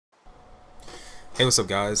Hey, what's up,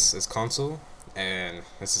 guys? It's Console, and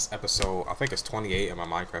this is episode, I think it's 28 of my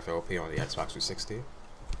Minecraft LP on the Xbox 360.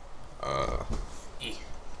 Uh, eh.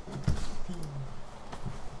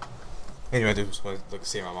 Anyway, I just want to look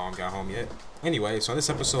see if my mom got home yet. Anyway, so in this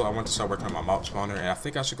episode, I want to start working on my mob spawner, and I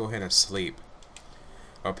think I should go ahead and sleep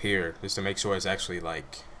up here, just to make sure it's actually,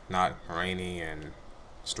 like, not rainy and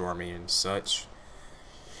stormy and such.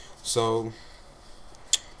 So,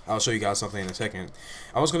 I'll show you guys something in a second.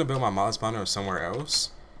 I was going to build my mob spawner somewhere else,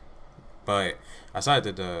 but I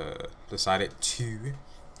decided to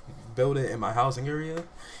build it in my housing area.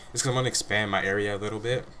 It's gonna expand my area a little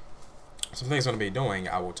bit. Some things I'm gonna be doing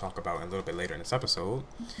I will talk about a little bit later in this episode.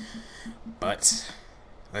 But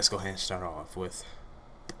let's go ahead and start off with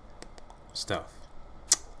stuff.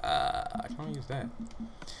 I can't use that.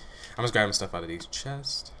 I'm just grabbing stuff out of these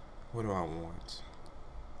chests. What do I want?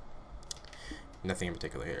 Nothing in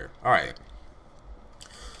particular here. Alright.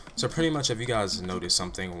 So pretty much if you guys notice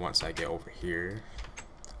something once I get over here,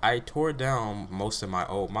 I tore down most of my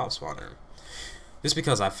old mob spawner. Just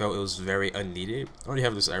because I felt it was very unneeded. I already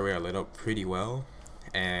have this area lit up pretty well,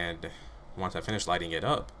 and once I finish lighting it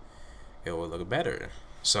up, it will look better.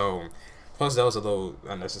 So, plus that was a little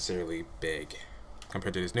unnecessarily big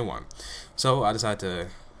compared to this new one. So I decided to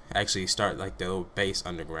actually start like the little base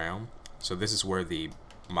underground. So this is where the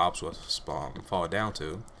mobs will fall down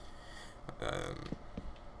to.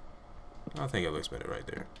 I think it looks better right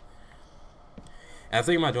there. And I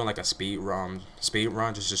think I might doing like a speed run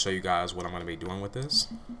just to show you guys what I'm gonna be doing with this.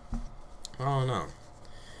 I don't know.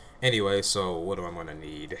 Anyway, so what am I gonna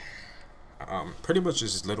need? Pretty much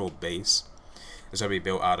this little base. It's gonna be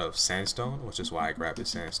built out of sandstone, which is why I grabbed the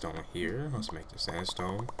sandstone here. Let's make the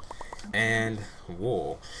sandstone and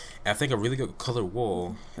wool. And I think a really good color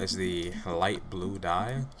wool is the light blue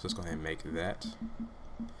dye. So let's go ahead and make that.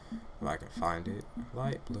 If I can find it.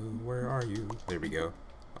 Light blue, where are you? There we go.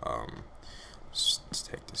 Let's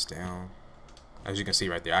take this down. As you can see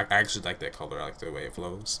right there, I actually like that color. I like the way it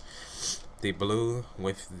flows. The blue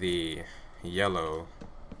with the yellow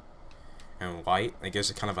and white, it gives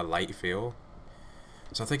it kind of a light feel.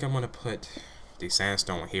 So I think I'm gonna put the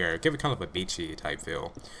sandstone here, give it kind of a beachy type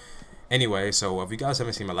feel. Anyway, so if you guys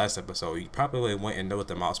haven't seen my last episode, you probably went and know what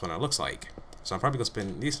the mob spawner looks like. So I'm probably gonna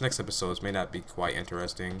spend these next episodes may not be quite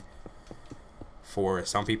interesting for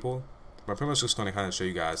some people, but I'm pretty much just gonna kind of show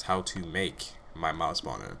you guys how to make my mob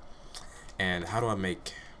spawner and how do I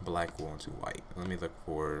make black wool into white. Let me look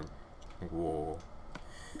for wool.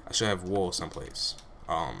 I should have wool someplace,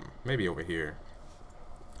 maybe over here.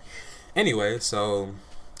 Anyway, so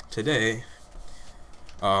today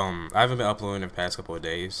I haven't been uploading in the past couple of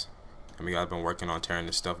days. I mean, I've been working on tearing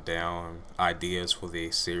this stuff down, ideas for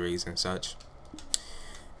the series and such,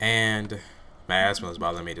 and my asthma was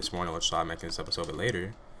bothering me this morning, which so I'm making this episode a bit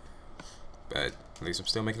later. But at least I'm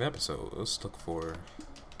still making an episode. Let's look for.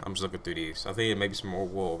 I'm just looking through these. I think maybe some more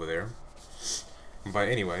wool over there. But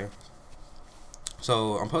anyway,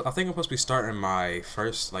 so I think I'm supposed to be starting my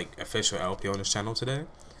first like official LP on this channel today.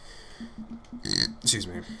 Excuse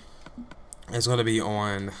me. It's gonna be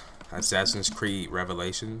on Assassin's Creed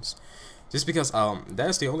Revelations, just because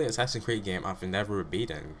that's the only Assassin's Creed game I've never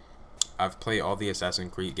beaten. I've played all the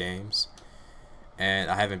Assassin's Creed games, and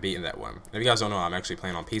I haven't beaten that one. If you guys don't know, I'm actually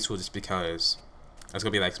playing on peaceful just because there's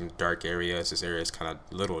gonna be like some dark areas. This area is kind of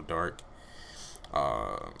little dark.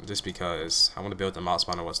 Just because I want to build the mob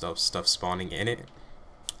spawner with stuff spawning in it.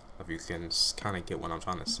 If you can kind of get what I'm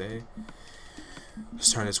trying to say.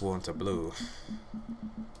 Let's turn this wool into blue.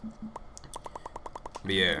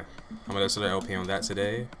 But yeah, I'm gonna start an LP on that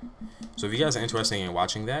today. So if you guys are interested in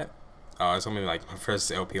watching that, it's gonna be like my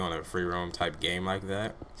first LP on a free roam type game like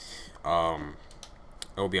that.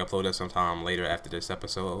 It will be uploaded sometime later after this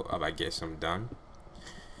episode if I get some done.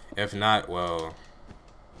 If not, well,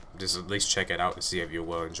 just at least check it out to see if you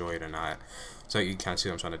will enjoy it or not. So you can kind of see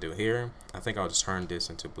what I'm trying to do here. I think I'll just turn this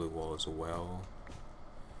into blue wool as well.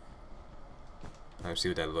 Let's see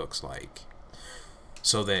what that looks like.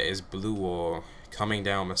 So that is blue wool coming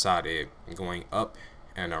down beside it, going up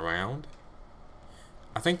and around.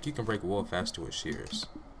 I think you can break wool faster with shears.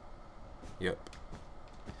 Yep.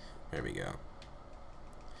 There we go.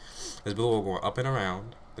 This blue wool going up and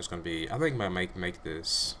around. There's gonna be. I think I might make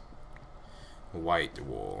this white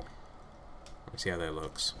wool. Let's see how that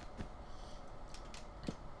looks.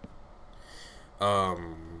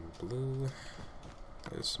 Blue.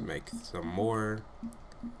 Let's make some more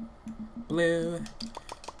blue.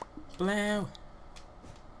 Blue.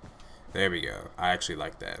 There we go. I actually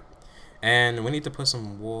like that. And we need to put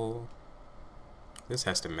some wool. This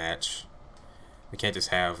has to match. We can't just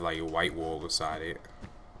have like white wool beside it.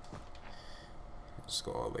 Just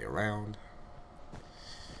go all the way around.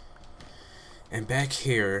 And back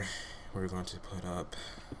here, we're going to put up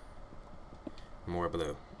more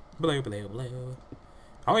blue. Blue, blue, blue.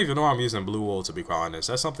 I don't even know why I'm using blue wool, to be quite honest.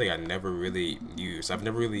 That's something I never really used. I've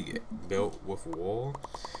never really built with wool.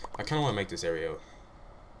 I kind of want to make this area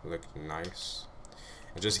look nice.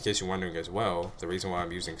 And just in case you're wondering as well, the reason why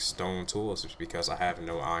I'm using stone tools is because I have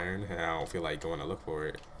no iron and I don't feel like going to look for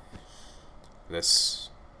it. This,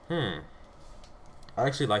 I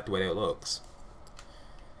actually like the way it looks.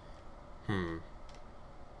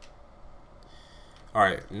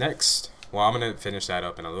 Alright, next. Well, I'm going to finish that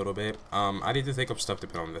up in a little bit. I need to think of stuff to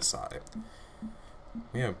put on this side.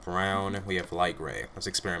 We have brown, we have light gray. Let's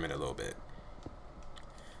experiment a little bit.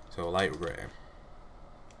 So, light gray.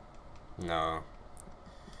 No.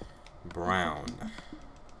 Brown.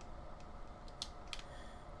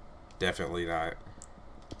 Definitely not.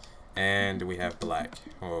 And we have black.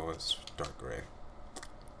 Oh, it's dark gray.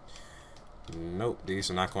 Nope, these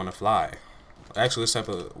are not going to fly. Actually,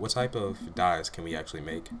 what type of dyes can we actually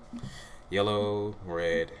make? Yellow,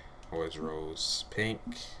 red, rose, pink,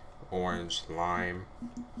 orange, lime,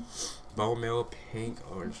 bone meal, pink,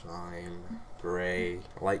 orange, lime, gray,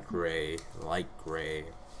 light gray, light gray.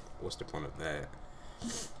 What's the point of that?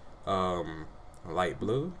 Light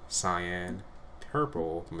blue, cyan,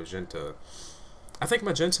 purple, magenta. I think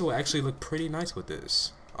magenta will actually look pretty nice with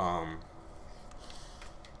this.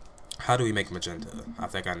 How do we make magenta? I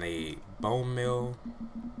think I need bone meal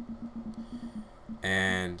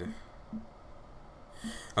and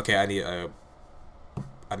okay, I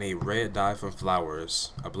need red dye from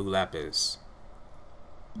flowers, a blue lapis.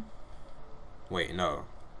 Wait, no.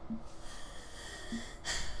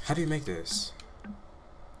 How do you make this?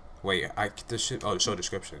 Wait, this should show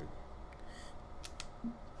description.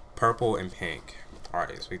 Purple and pink.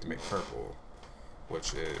 Alright, so we have to make purple,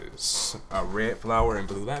 which is a red flower and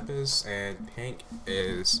blue lapis, and pink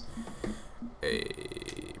is a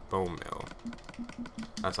bone meal.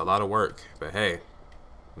 That's a lot of work, but hey,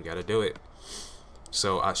 we gotta do it.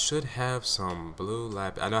 So I should have some blue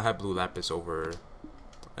lapis. I know I have blue lapis over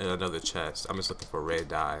in another chest. I'm just looking for red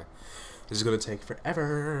dye. This is gonna take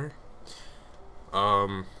forever.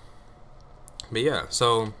 But yeah,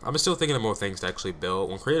 so I'm still thinking of more things to actually build.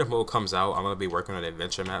 When creative mode comes out, I'm gonna be working on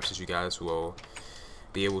adventure maps that you guys will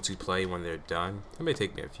be able to play when they're done. It may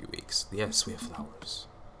take me a few weeks. Yes, we have flowers.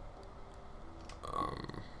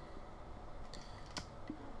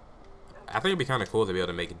 I think it'd be kind of cool to be able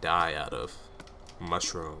to make dye out of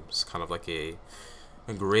mushrooms, kind of like a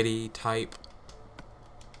gritty type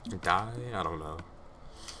dye. I don't know.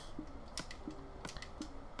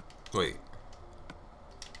 Wait.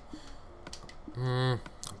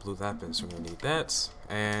 Blue lapis. We're gonna need that,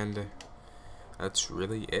 and that's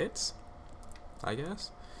really it, I guess.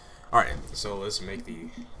 Alright, so let's make the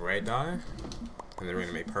red dye, and then we're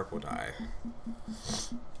gonna make purple dye.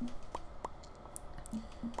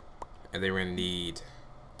 And then we're gonna need,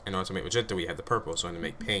 in order to make magenta, we have the purple, so to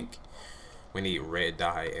make pink, we need red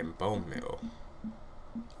dye and bone meal.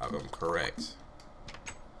 I'm correct.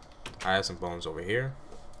 I have some bones over here.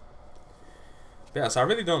 Yeah, so I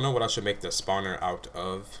really don't know what I should make the spawner out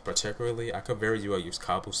of, particularly. I could very well use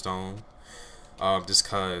cobblestone. Just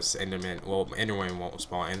cause Enderman won't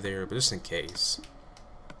spawn in there, but just in case.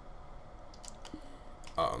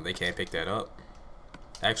 They can't pick that up.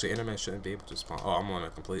 Actually, Enderman shouldn't be able to spawn. Oh, I'm on a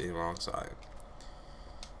completely wrong side.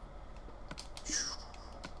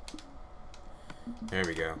 There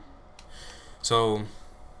we go. So,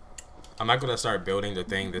 I'm not gonna start building the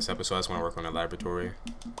thing this episode. I just want to work on the laboratory.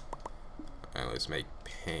 And let's make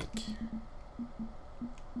pink.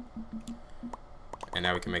 And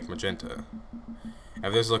now we can make magenta.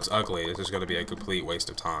 If this looks ugly, this is going to be a complete waste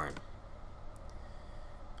of time.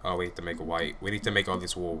 Oh, we have to make white. We need to make all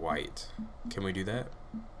this wool white. Can we do that?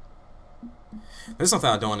 This is something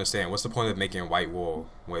I don't understand. What's the point of making white wool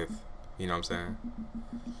with, you know what I'm saying?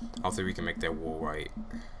 Hopefully we can make that wool white.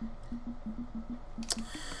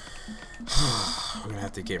 We're going to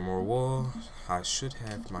have to get more wool. I should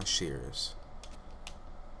have my shears.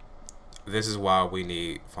 This is why we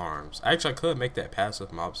need farms. Actually, I could make that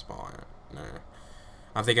passive mob spawn. No.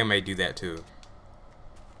 I think I may do that too.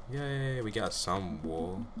 Yay, we got some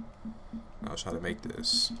wool. I'll try to make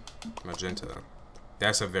this magenta.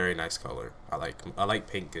 That's a very nice color. I like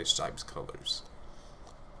pinkish types colors.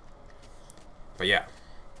 But yeah,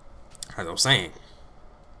 as I was saying,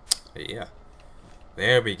 yeah,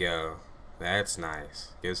 there we go. That's nice.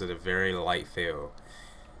 Gives it a very light feel.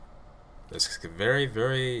 It's very,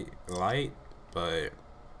 very light, but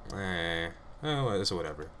oh, it's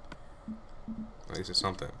whatever. At least it's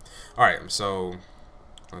something. Alright, so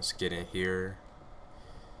let's get in here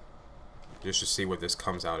just to see what this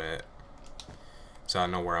comes out at. so I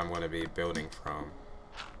know where I'm going to be building from.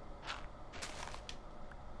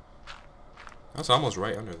 That's almost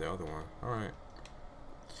right under the other one. Alright.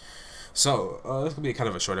 So, this will be kind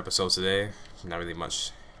of a short episode today. Not really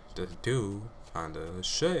much to do. Kinda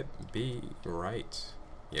should be right.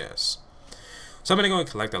 Yes. So I'm going to go and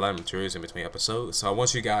collect a lot of materials in between episodes. So I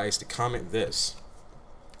want you guys to comment this.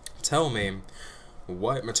 Tell me,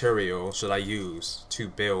 what material should I use to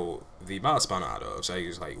build the mod spawner out of? Should I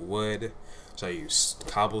use like wood? Should I use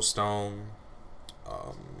cobblestone?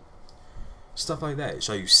 Stuff like that.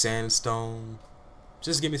 Should I use sandstone?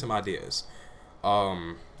 Just give me some ideas.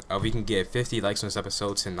 If we can get 50 likes on this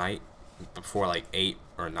episode tonight, before like 8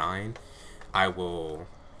 or 9, I will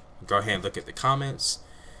go ahead and look at the comments,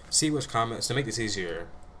 see which comments. To make this easier,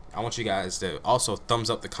 I want you guys to also thumbs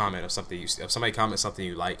up the comment of something if somebody comments something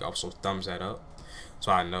you like, also thumbs that up,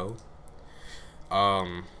 so I know.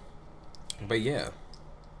 But yeah,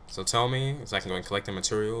 so tell me so I can go and collect the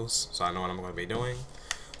materials, so I know what I'm going to be doing.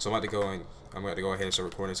 So I'm going to go ahead and start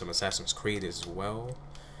recording some Assassin's Creed as well.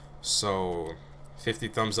 So 50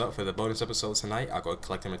 thumbs up for the bonus episode tonight. I'll go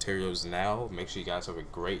collect the materials now. Make sure you guys have a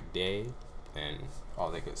great day and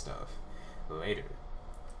all that good stuff. Later.